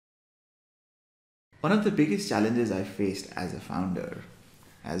One of the biggest challenges I faced as a founder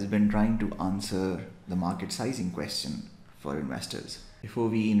has been trying to answer the market sizing question for investors. Before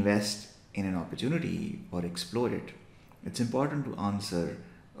we invest in an opportunity or explore it, it's important to answer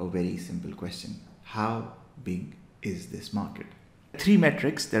a very simple question. How big is this market? Three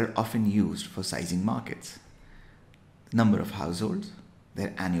metrics that are often used for sizing markets: the number of households,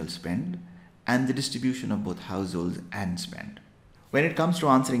 their annual spend, and the distribution of both households and spend. When it comes to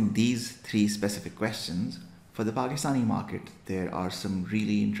answering these three specific questions, for the Pakistani market, there are some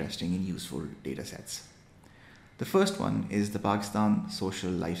really interesting and useful data sets. The first one is the Pakistan Social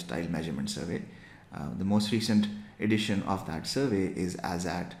Lifestyle Measurement Survey. The most recent edition of that survey is as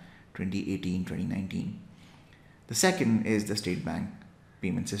at 2018-2019. The second is the State Bank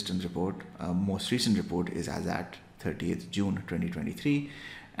Payment Systems Report. Most recent report is as at 30th June 2023.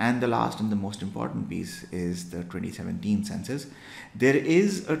 And the last and the most important piece is the 2017 census. There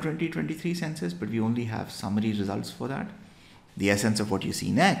is a 2023 census, but we only have summary results for that. The essence of what you see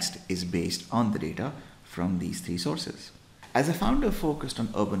next is based on the data from these three sources. As a founder focused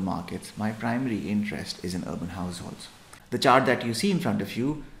on urban markets, my primary interest is in urban households. The chart that you see in front of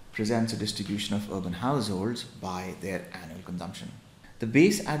you presents a distribution of urban households by their annual consumption. The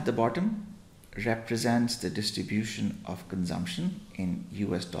base at the bottom represents the distribution of consumption in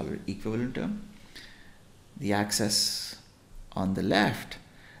US dollar equivalent term. The axis on the left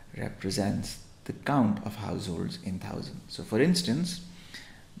represents the count of households in thousands. So for instance,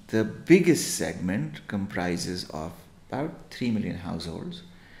 the biggest segment comprises of about 3 million households,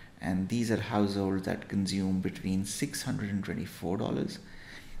 and these are households that consume between $624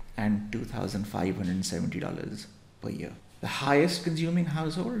 and $2,570 per year. The highest consuming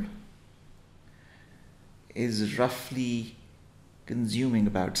household is roughly consuming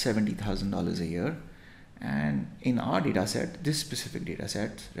about $70,000 a year, and in our data set, this specific data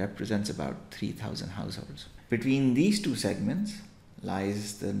set represents about 3,000 households. Between these two segments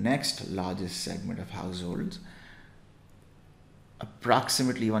lies the next largest segment of households,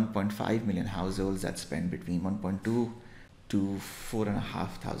 approximately 1.5 million households that spend between $1.2 to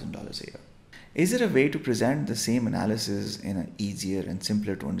 $4,500 a year. Is there a way to present the same analysis in an easier and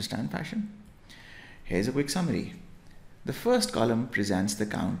simpler to understand fashion? Here's a quick summary. The first column presents the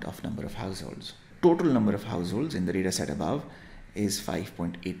count of number of households. Total number of households in the data set above is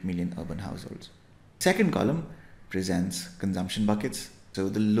 5.8 million urban households. Second column presents consumption buckets. So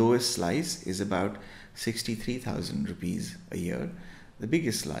the lowest slice is about 63,000 rupees a year. The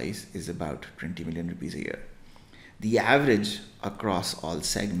biggest slice is about 20 million rupees a year. The average across all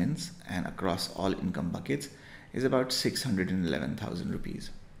segments and across all income buckets is about 611,000 rupees.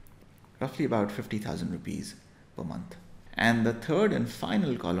 Roughly about 50,000 rupees per month. And the third and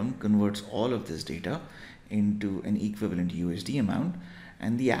final column converts all of this data into an equivalent USD amount,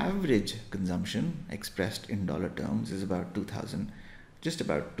 and the average consumption expressed in dollar terms is about just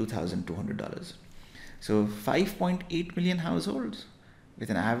about $2,200. So 5.8 million households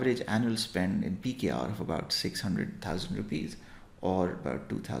with an average annual spend in PKR of about 600,000 rupees, or about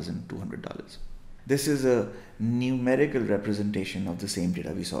 $2,200. This is a numerical representation of the same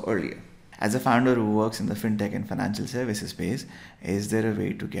data we saw earlier. As a founder who works in the fintech and financial services space, is there a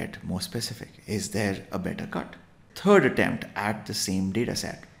way to get more specific? Is there a better cut? Third attempt at the same data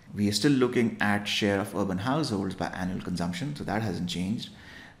set. We are still looking at share of urban households by annual consumption, so that hasn't changed.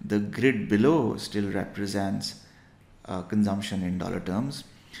 The grid below still represents consumption in dollar terms.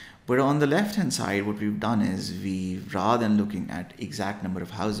 But on the left hand side, what we've done is rather than looking at exact number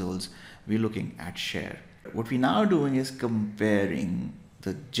of households, we're looking at share. What we're now doing is comparing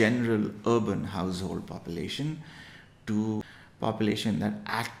the general urban household population to population that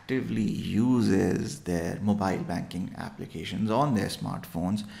actively uses their mobile banking applications on their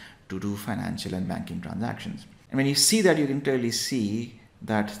smartphones to do financial and banking transactions. And when you see that, you can clearly see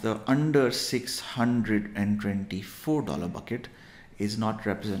that the under $624 bucket is not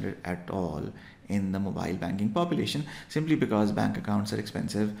represented at all in the mobile banking population, simply because bank accounts are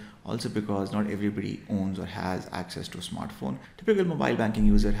expensive, also because not everybody owns or has access to a smartphone. Typical mobile banking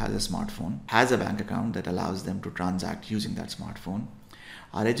user has a smartphone, has a bank account that allows them to transact using that smartphone,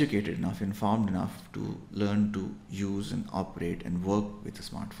 are educated enough, informed enough to learn to use and operate and work with a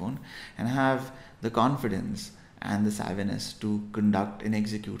smartphone, and have the confidence and the savviness to conduct and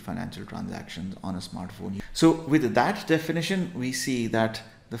execute financial transactions on a smartphone. So with that definition, we see that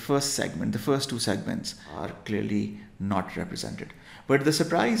the first two segments are clearly not represented. But the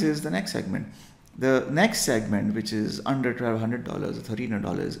surprise is the next segment. The next segment, which is under $1,200 or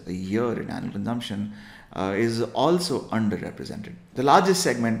 $1,300 a year in annual consumption, is also underrepresented. The largest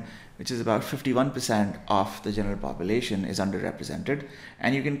segment, which is about 51% of the general population, is underrepresented,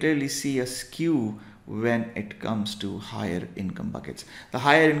 and you can clearly see a skew when it comes to higher income buckets. The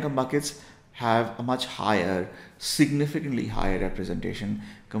higher income buckets have a much higher, significantly higher representation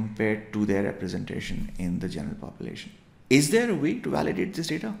compared to their representation in the general population. Is there a way to validate this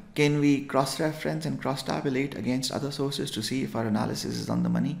data? Can we cross-reference and cross-tabulate against other sources to see if our analysis is on the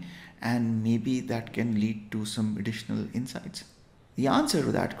money? And maybe that can lead to some additional insights. The answer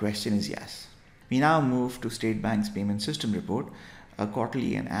to that question is yes. We now move to State Bank's Payment System Report, a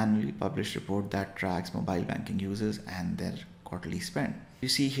quarterly and annually published report that tracks mobile banking users and their quarterly spend. You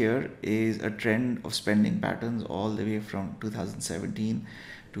see here is a trend of spending patterns all the way from 2017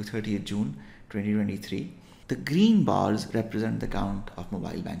 to 30th June 2023. The green bars represent the count of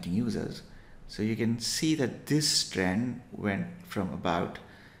mobile banking users. So you can see that this trend went from about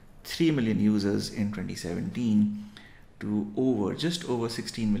 3 million users in 2017 to just over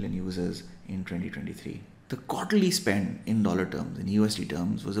 16 million users in 2023. The quarterly spend in dollar terms, in USD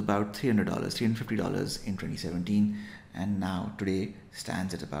terms, was about $300, $350 in 2017, and now today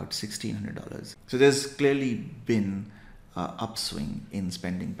stands at about $1,600. So there's clearly been an upswing in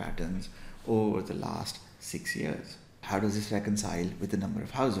spending patterns over the last 6 years. How does this reconcile with the number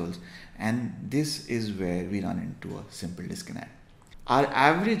of households? And this is where we run into a simple disconnect. Our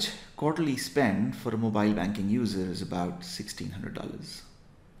average quarterly spend for a mobile banking user is about $1,600.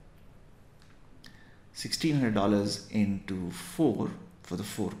 $1,600 into 4 for the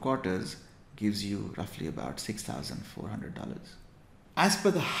 4 quarters gives you roughly about $6,400. As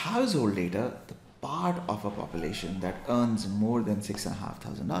per the household data, the part of a population that earns more than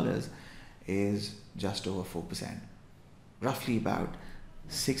 $6,500 is just over 4%, roughly about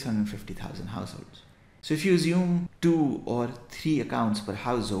 650,000 households. So if you assume 2 or 3 accounts per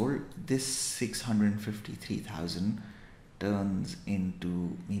household, this 653,000 turns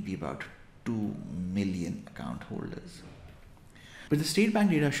into maybe about 2 million account holders. But the State Bank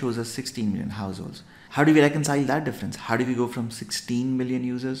data shows us 16 million households. How do we reconcile that difference? How do we go from 16 million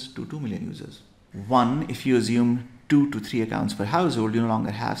users to 2 million users? One, if you assume 2 to 3 accounts per household, you no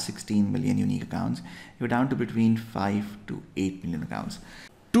longer have 16 million unique accounts. You're down to between 5 to 8 million accounts.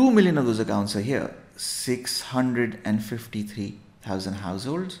 2 million of those accounts are here. 653,000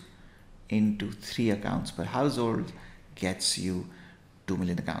 households into 3 accounts per household gets you 2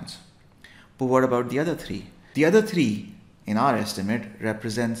 million accounts. But what about the other 3? The other 3, in our estimate,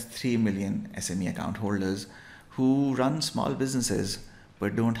 represents 3 million SME account holders who run small businesses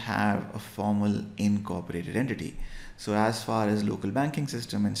but don't have a formal incorporated entity. So as far as local banking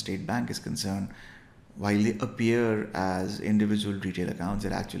system and State Bank is concerned, while they appear as individual retail accounts,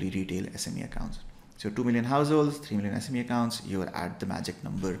 they're actually retail SME accounts. So 2 million households, 3 million SME accounts, you're at the magic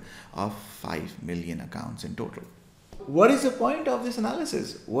number of 5 million accounts in total. What is the point of this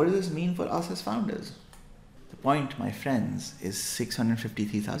analysis? What does this mean for us as founders? The point, my friends, is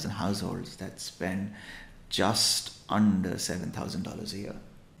 653,000 households that spend just under $7,000 a year.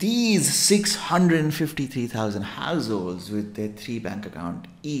 These 653,000 households with their 3 bank accounts,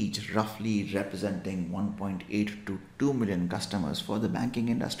 each roughly representing 1.8 to 2 million customers for the banking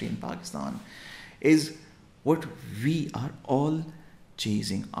industry in Pakistan, is what we are all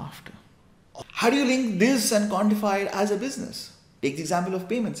chasing after. How do you link this and quantify it as a business? Take the example of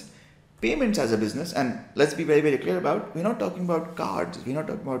payments. Payments as a business, and let's be very, very clear about, we're not talking about cards, we're not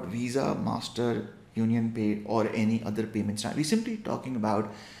talking about Visa, Master, Union Pay, or any other payment style. We're simply talking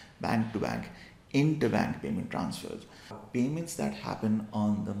about bank to bank, interbank payment transfers. Payments that happen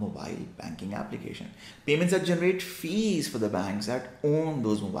on the mobile banking application. Payments that generate fees for the banks that own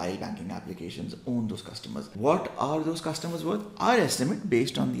those mobile banking applications, own those customers. What are those customers worth? Our estimate,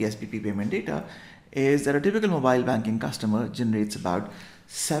 based on the SBP payment data, is that a typical mobile banking customer generates about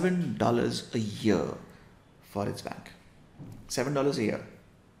 $7 a year for its bank. $7 a year.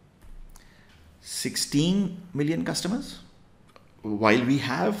 16 million customers. While we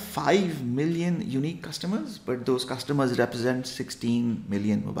have 5 million unique customers, but those customers represent 16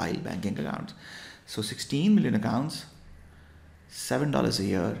 million mobile banking accounts. So 16 million accounts, $7 a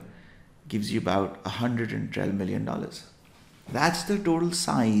year gives you about $112 million. That's the total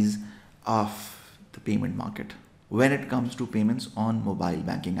size of the payment market when it comes to payments on mobile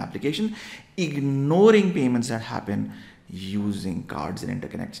banking application, ignoring payments that happen using cards and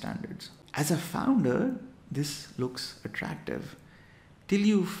interconnect standards. As a founder, this looks attractive till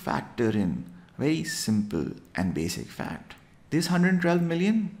you factor in a very simple and basic fact. This 112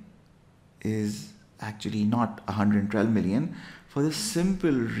 million is actually not 112 million for the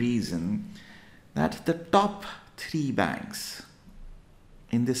simple reason that the top 3 banks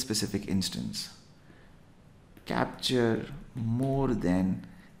in this specific instance capture more than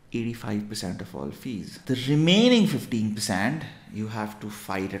 85% of all fees. The remaining 15%, you have to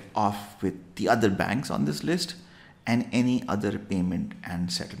fight it off with the other banks on this list and any other payment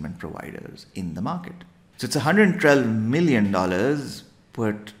and settlement providers in the market. So it's $112 million,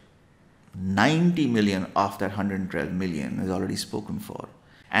 but 90 million of that 112 million is already spoken for.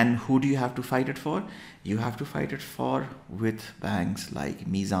 And who do you have to fight it for? You have to fight it for with banks like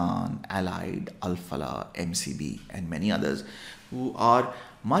Mizan, Allied, Al-Falah, MCB, and many others who are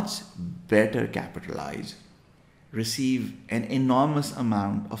much better capitalized, receive an enormous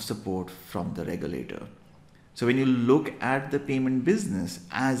amount of support from the regulator. So when you look at the payment business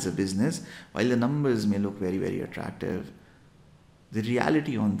as a business, while the numbers may look very, very attractive, the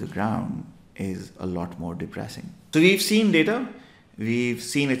reality on the ground is a lot more depressing. So we've seen data, we've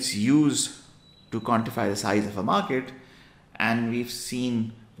seen its use to quantify the size of a market, and we've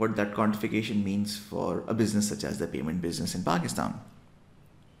seen what that quantification means for a business such as the payment business in Pakistan.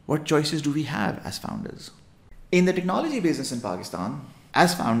 What choices do we have as founders? In the technology business in Pakistan,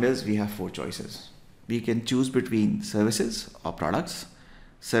 as founders, we have 4 choices. We can choose between services or products.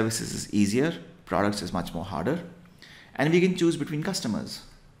 Services is easier, products is much more harder. And we can choose between customers,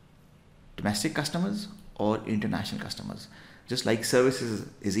 domestic customers or international customers. Just like services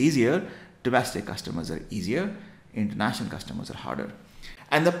is easier, domestic customers are easier, international customers are harder.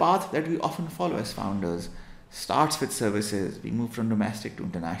 And the path that we often follow as founders starts with services. We move from domestic to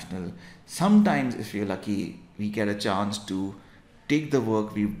international. Sometimes, if we're lucky, we get a chance to take the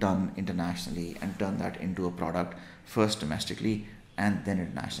work we've done internationally and turn that into a product, first domestically and then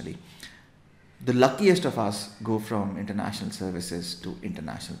internationally. The luckiest of us go from international services to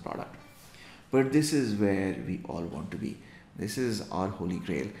international product. But this is where we all want to be. This is our holy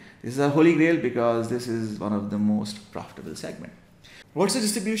grail. This is our holy grail because this is one of the most profitable segments. What's the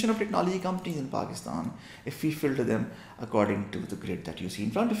distribution of technology companies in Pakistan if we filter them according to the grid that you see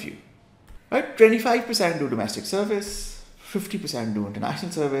in front of you? Right? 25% do domestic service, 50% do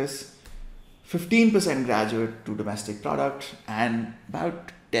international service, 15% graduate to domestic product, and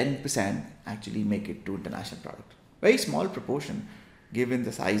about 10% actually make it to international product. Very small proportion given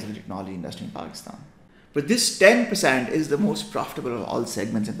the size of the technology industry in Pakistan. But this 10% is the most profitable of all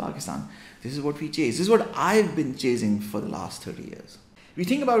segments in Pakistan. This is what we chase. This is what I've been chasing for the last 30 years. We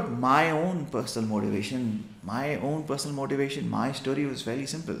think about my own personal motivation. My story was very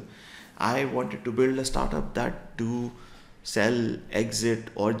simple. I wanted to build a startup that do sell, exit,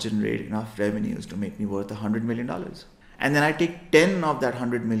 or generate enough revenues to make me worth $100 million. And then I take 10 of that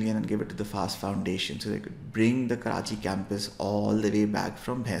 100 million and give it to the FAST Foundation so they could bring the Karachi campus all the way back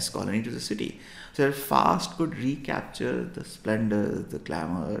from Bhais Colony to the city. So that FAST could recapture the splendor, the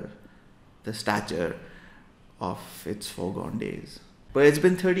glamour, the stature of its foregone days. But it's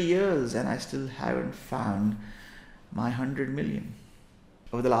been 30 years and I still haven't found my 100 million.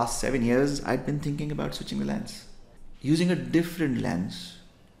 Over the last 7 years, I've been thinking about switching the lens, using a different lens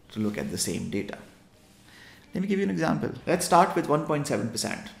to look at the same data. Let me give you an example. Let's start with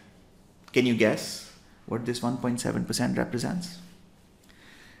 1.7%. Can you guess what this 1.7% represents?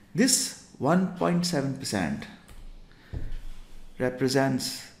 This 1.7%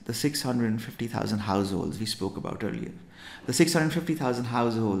 represents the 650,000 households we spoke about earlier. The 650,000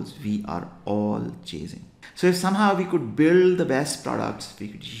 households we are all chasing. So if somehow we could build the best products, we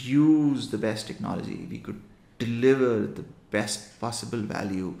could use the best technology, we could deliver the best possible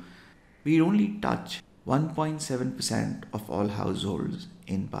value, we only touch 1.7% of all households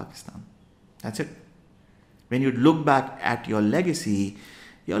in Pakistan. That's it. When you look back at your legacy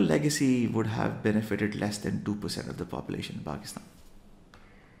would have benefited less than 2% of the population in Pakistan.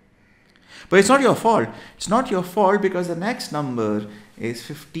 But it's not your fault. It's not your fault because the next number is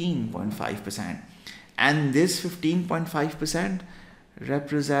 15.5%. And this 15.5%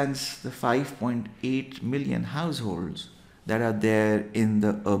 represents the 5.8 million households that are there in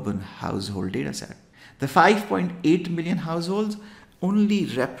the urban household data set. The 5.8 million households only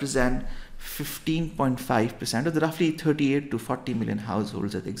represent 15.5% of the roughly 38 to 40 million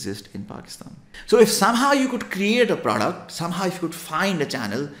households that exist in Pakistan. So if somehow you could create a product, somehow if you could find a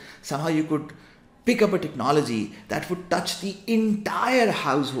channel, somehow you could pick up a technology that would touch the entire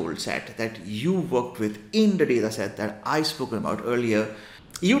household set that you worked with in the data set that I spoke about earlier,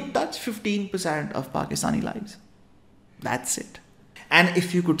 you touch 15% of Pakistani lives. That's it. And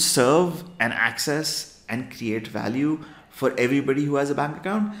if you could serve and access and create value for everybody who has a bank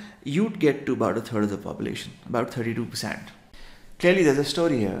account, you'd get to about a third of the population, about 32%. Clearly, there's a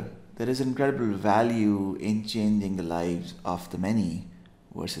story here. There is incredible value in changing the lives of the many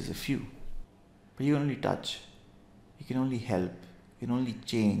versus a few. But you can only touch, you can only help, you can only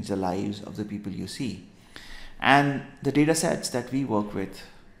change the lives of the people you see. And the data sets that we work with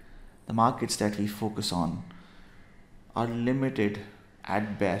the markets that we focus on are limited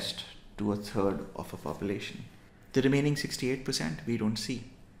at best to a third of a population. The remaining 68% we don't see.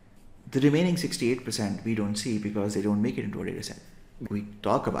 The remaining 68% we don't see because they don't make it into a data set. We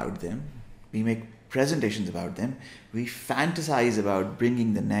talk about them, we make presentations about them, we fantasize about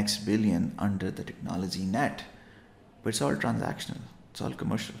bringing the next billion under the technology net, but it's all transactional, it's all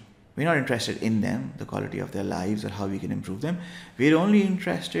commercial. We're not interested in them, the quality of their lives or how we can improve them. We're only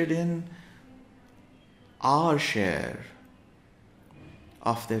interested in our share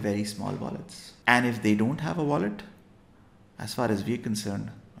of their very small wallets. And if they don't have a wallet, as far as we're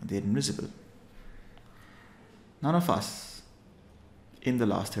concerned, they're invisible. None of us in the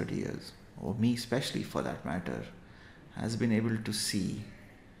last 30 years, or me especially for that matter, has been able to see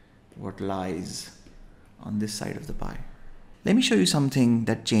what lies on this side of the pie. Let me show you something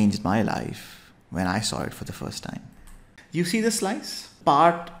that changed my life when I saw it for the first time. You see the slice?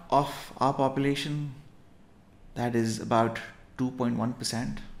 Part of our population, that is about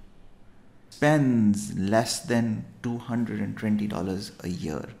 2.1%, spends less than $220 a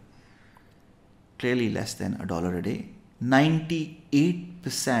year. Clearly less than $1 a day.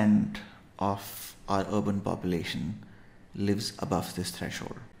 98% of our urban population lives above this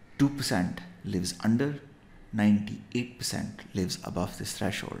threshold. 2% lives under, 98% lives above this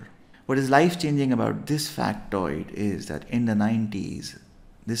threshold. What is life-changing about this factoid is that in the 90s,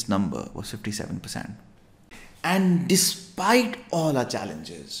 this number was 57%. And despite all our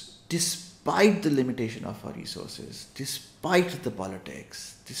challenges, despite the limitation of our resources, despite the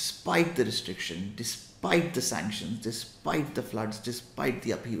politics, despite the restriction, despite the sanctions, despite the floods, despite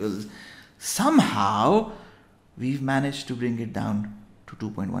the upheavals, somehow we've managed to bring it down to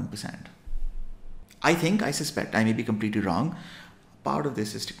 2.1%. I suspect, I may be completely wrong, part of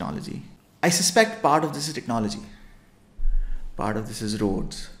this is technology. I suspect part of this is technology. Part of this is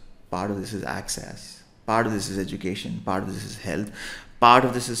roads. Part of this is access. Part of this is education. Part of this is health. Part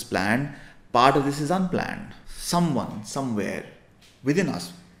of this is planned. Part of this is unplanned. Someone, somewhere within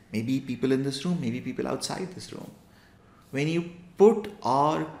us, maybe people in this room, maybe people outside this room. When you put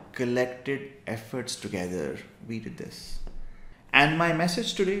our collected efforts together, we did this. And my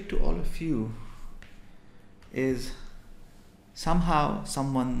message today to all of you is somehow,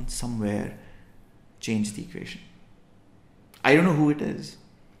 someone, somewhere changed the equation. I don't know who it is.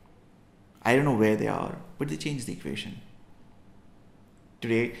 I don't know where they are, but they changed the equation.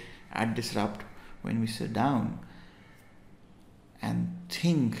 Today at Disrupt, when we sit down and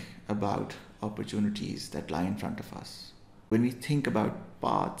think about opportunities that lie in front of us, when we think about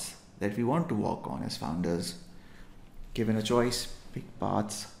paths that we want to walk on as founders, given a choice, pick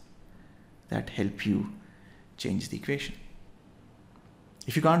paths that help you change the equation.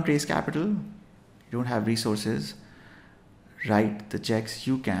 If you can't raise capital, you don't have resources, write the checks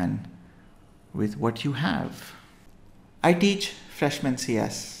you can with what you have. I teach freshman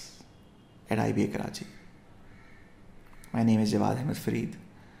CS at IBA Karachi. My name is Jawwad Farid.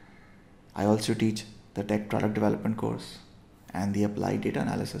 I also teach the tech product development course and the applied data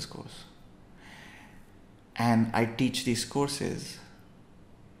analysis course. And I teach these courses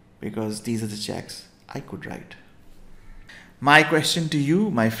because these are the checks I could write. My question to you,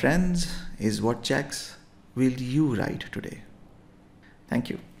 my friends, is what checks will you write today? Thank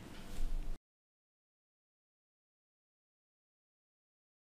you.